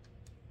battle.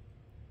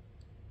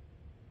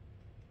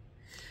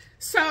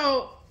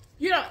 So,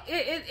 you know,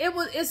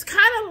 it's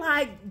kind of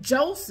like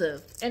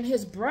Joseph and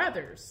his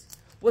brothers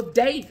with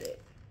David,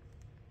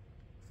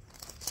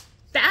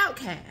 the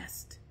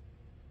outcast.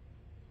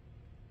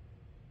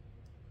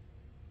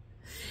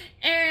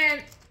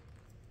 And,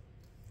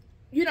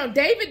 you know,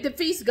 David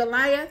defeats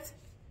Goliath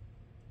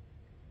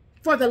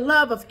for the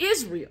love of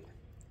Israel.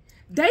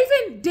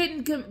 David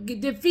didn't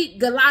defeat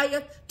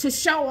Goliath to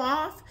show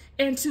off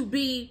and to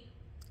be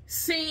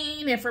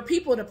seen and for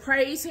people to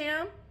praise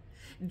him.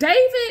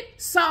 David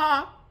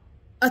saw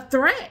a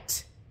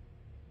threat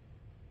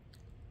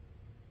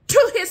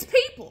to his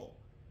people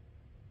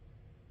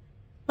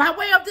by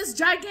way of this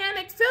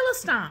gigantic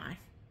Philistine.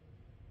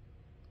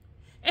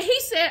 And he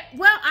said,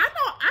 well, I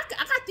know I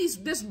got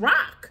this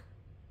rock.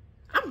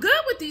 I'm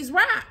good with these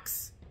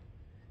rocks.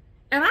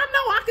 And I know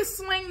I can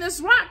swing this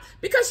rock.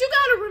 Because you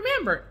got to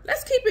remember,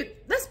 let's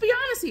be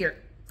honest here.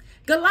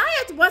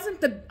 Goliath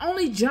wasn't the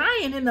only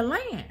giant in the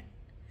land.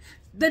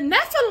 The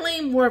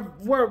Nephilim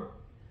were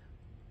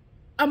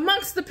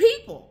amongst the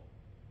people.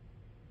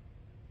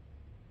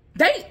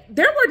 There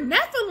were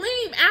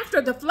Nephilim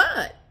after the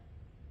flood.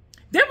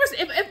 There was,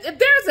 if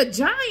there's a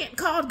giant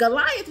called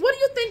Goliath, what do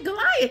you think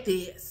Goliath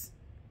is?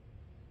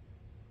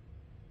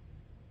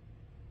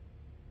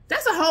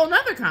 That's a whole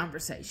nother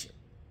conversation.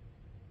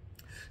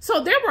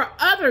 So there were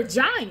other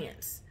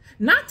giants.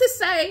 Not to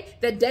say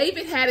that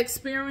David had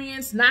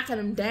experience knocking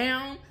them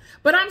down,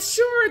 but I'm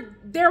sure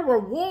there were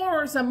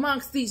wars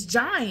amongst these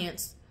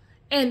giants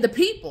and the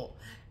people.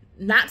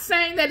 Not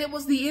saying that it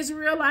was the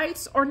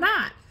Israelites or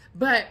not,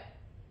 but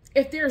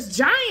if there's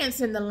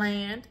giants in the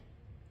land,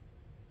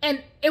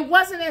 and it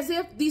wasn't as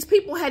if these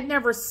people had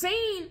never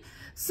seen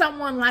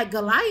someone like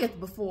Goliath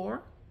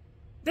before,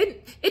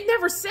 it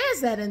never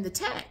says that in the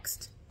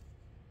text.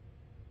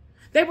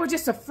 They were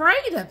just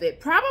afraid of it,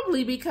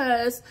 probably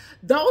because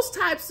those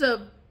types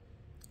of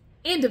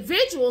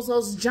individuals,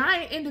 those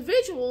giant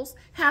individuals,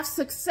 have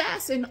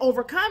success in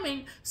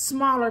overcoming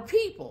smaller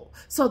people.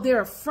 So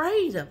they're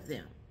afraid of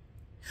them.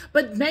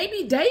 But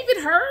maybe David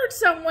heard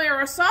somewhere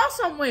or saw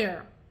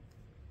somewhere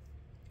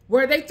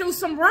where they threw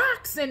some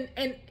rocks and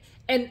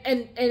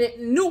it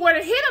knew where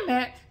to hit them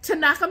at to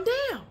knock them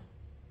down.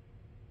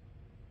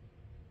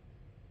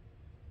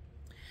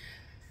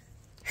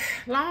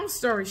 Long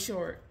story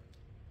short,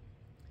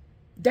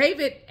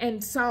 David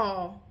and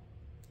Saul,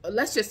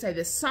 let's just say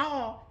this,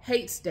 Saul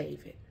hates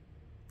David.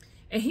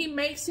 And he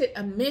makes it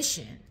a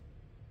mission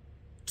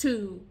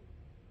to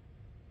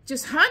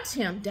just hunt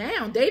him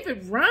down.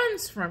 David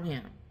runs from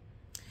him.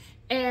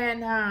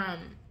 And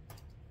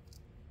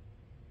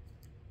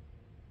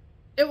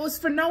it was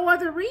for no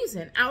other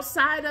reason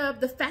outside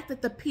of the fact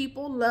that the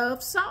people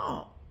love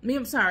Saul.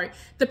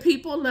 The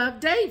people love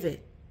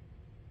David.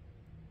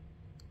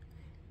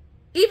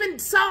 Even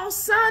Saul's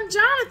son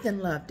Jonathan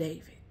loved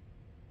David.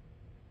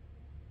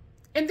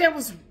 And there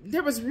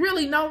was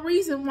really no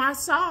reason why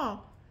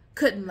Saul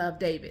couldn't love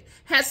David.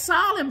 Had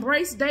Saul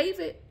embraced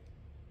David?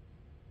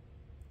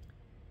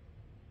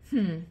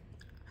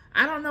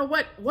 I don't know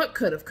what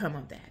could have come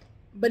of that.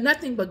 But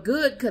nothing but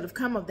good could have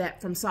come of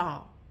that from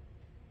Saul.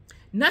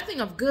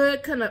 Nothing of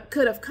good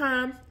could have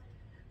come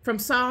from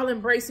Saul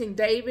embracing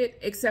David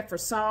except for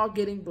Saul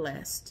getting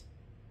blessed.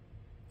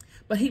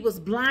 But he was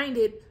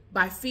blinded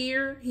by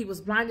fear. He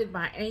was blinded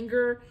by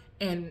anger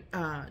and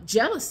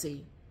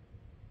jealousy.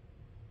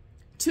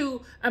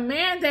 To a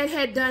man that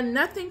had done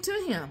nothing to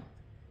him.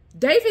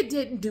 David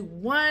didn't do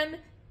one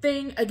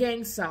thing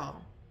against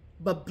Saul,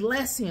 but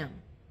bless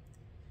him.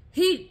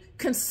 He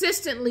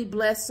consistently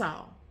blessed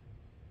Saul.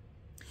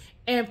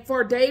 And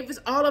for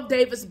all of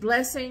David's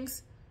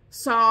blessings,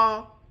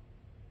 Saul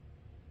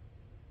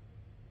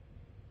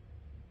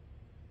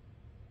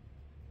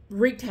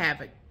wreaked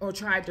havoc, or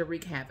tried to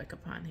wreak havoc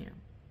upon him.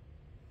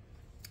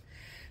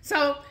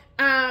 So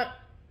that's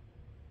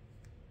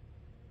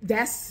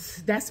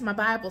my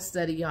Bible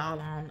study, y'all,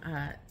 on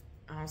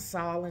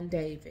Saul and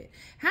David.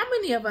 How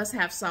many of us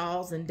have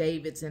Sauls and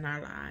Davids in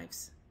our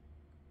lives?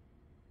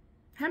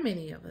 How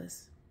many of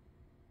us?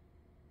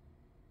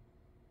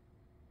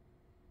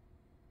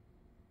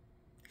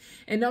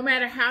 And no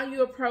matter how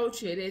you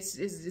approach it,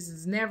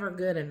 it's never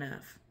good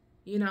enough.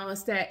 You know,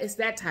 it's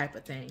that type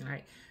of thing.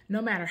 Like,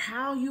 no matter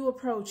how you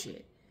approach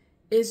it,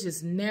 it's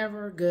just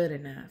never good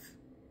enough.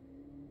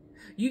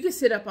 You can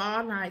sit up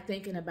all night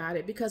thinking about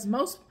it, because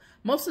most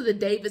of the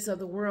Davids of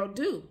the world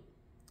do.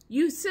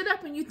 You sit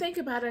up and you think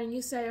about it and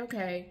you say,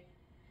 okay,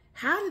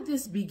 how did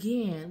this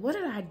begin? What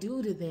did I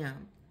do to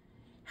them?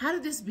 How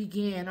did this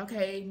begin?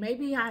 Okay,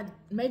 maybe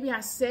I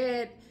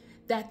said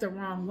that the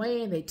wrong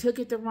way and they took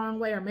it the wrong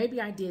way, or maybe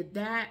I did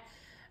that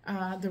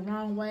the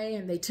wrong way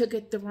and they took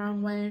it the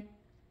wrong way.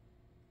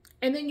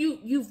 And then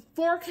you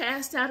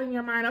forecast out in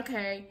your mind,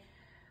 okay,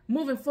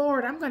 moving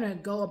forward, I'm going to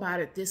go about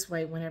it this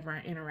way whenever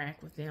I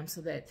interact with them,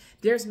 so that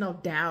there's no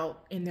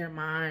doubt in their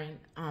mind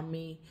on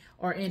me,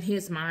 or in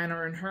his mind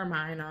or in her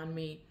mind on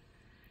me,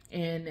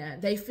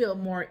 and they feel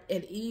more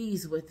at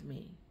ease with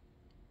me.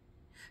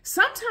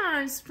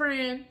 Sometimes,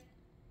 friend,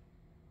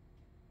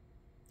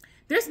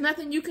 there's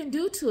nothing you can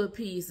do to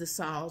appease the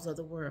Sauls of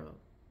the world.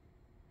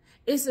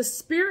 It's a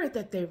spirit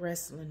that they're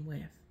wrestling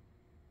with.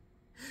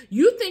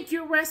 You think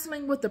you're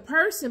wrestling with the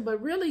person,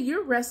 but really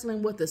you're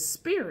wrestling with a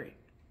spirit.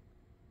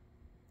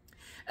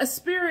 A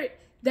spirit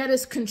that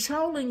is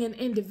controlling an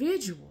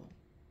individual.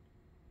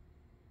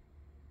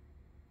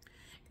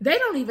 They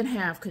don't even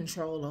have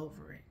control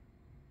over it.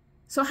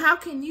 So how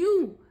can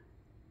you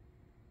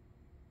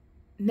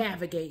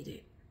navigate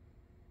it?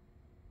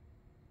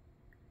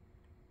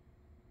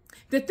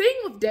 The thing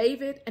with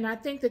David, and I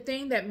think the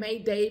thing that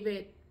made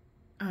David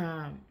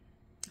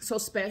so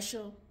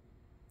special,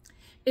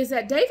 is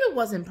that David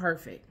wasn't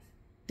perfect.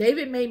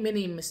 David made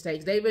many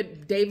mistakes.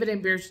 David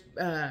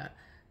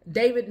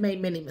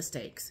made many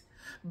mistakes.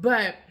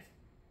 But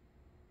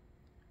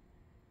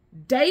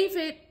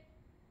David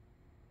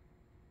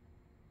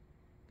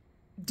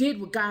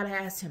did what God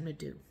asked him to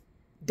do.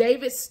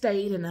 David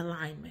stayed in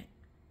alignment.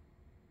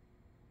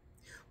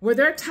 Were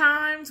there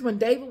times when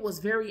David was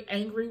very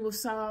angry with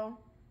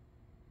Saul?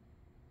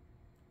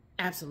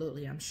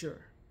 Absolutely, I'm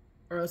sure.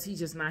 Or else he's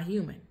just not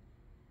human.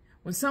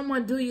 When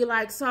someone do you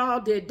like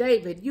Saul did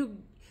David,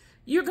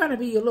 you're going to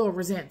be a little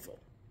resentful.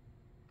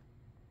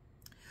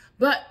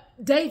 But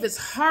David's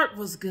heart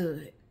was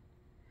good.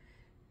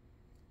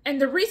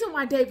 And the reason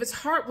why David's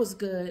heart was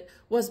good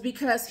was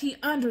because he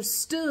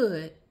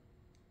understood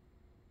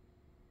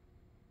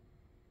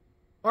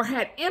or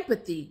had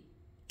empathy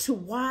to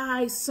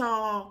why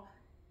Saul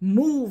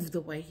moved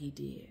the way he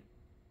did.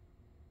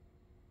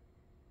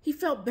 He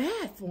felt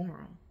bad for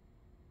him.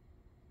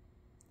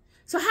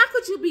 So how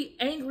could you be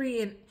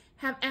angry and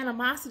have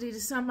animosity to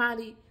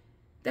somebody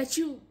that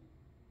you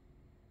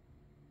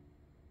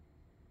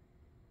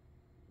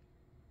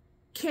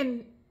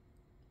can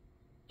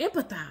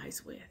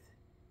empathize with?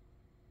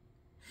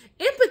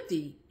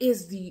 Empathy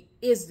is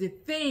the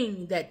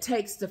thing that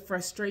takes the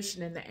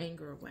frustration and the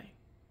anger away.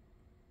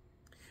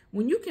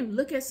 When you can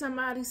look at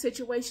somebody's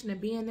situation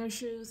and be in their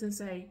shoes and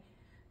say,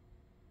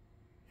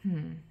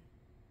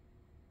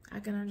 I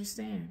can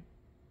understand.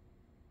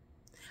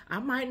 I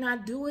might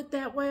not do it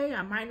that way.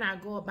 I might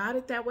not go about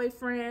it that way,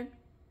 friend.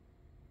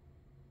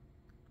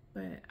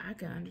 But I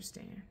can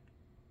understand.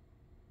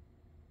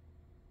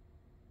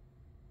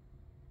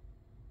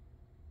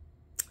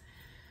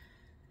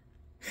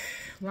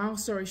 Long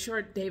story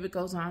short, David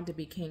goes on to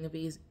be king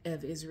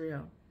of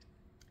Israel.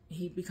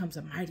 He becomes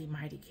a mighty,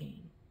 mighty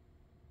king.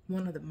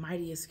 One of the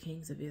mightiest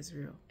kings of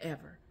Israel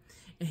ever.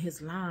 In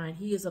his line,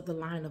 he is of the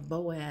line of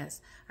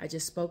Boaz. I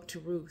just spoke to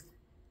Ruth.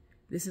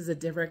 This is a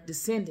direct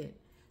descendant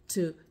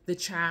to the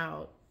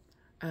child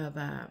of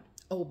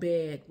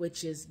Obed,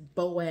 which is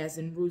Boaz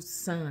and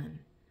Ruth's son.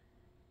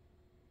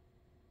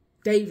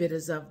 David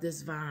is of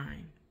this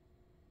vine.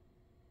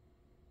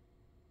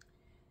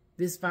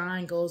 This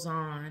vine goes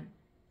on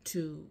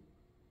to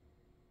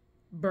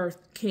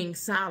birth King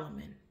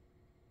Solomon.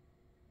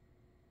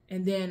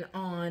 And then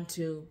on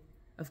to,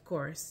 of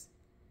course,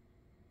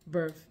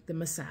 birth the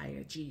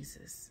Messiah,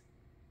 Jesus.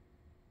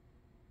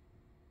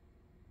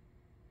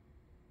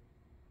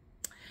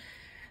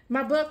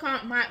 My book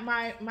on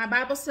my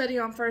Bible study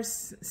on 1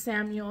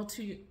 Samuel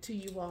to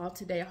you all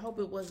today. I hope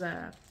it was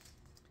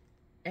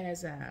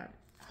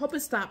hope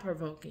it's thought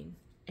provoking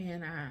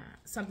and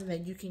something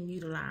that you can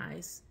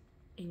utilize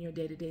in your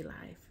day-to-day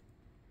life.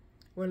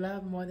 We're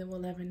loved more than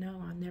we'll ever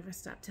know. I'll never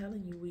stop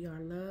telling you we are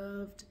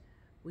loved.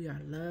 We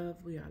are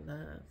loved. We are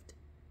loved.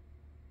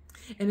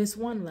 And it's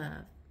one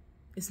love.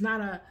 It's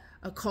not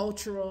a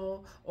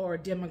cultural or a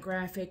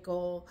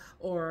demographical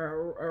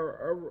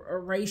or a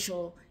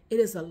racial. It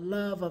is a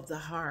love of the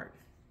heart.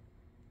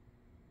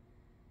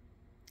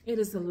 It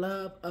is the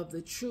love of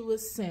the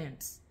truest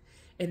sense.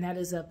 And that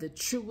is of the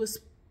truest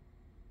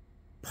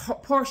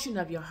portion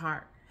of your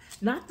heart.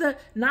 Not the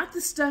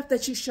stuff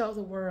that you show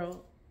the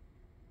world,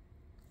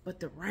 but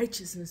the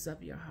righteousness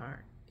of your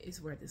heart is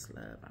where this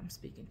love I'm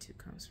speaking to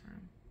comes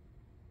from.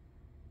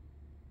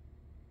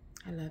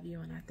 I love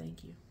you and I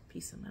thank you.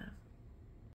 Peace and love.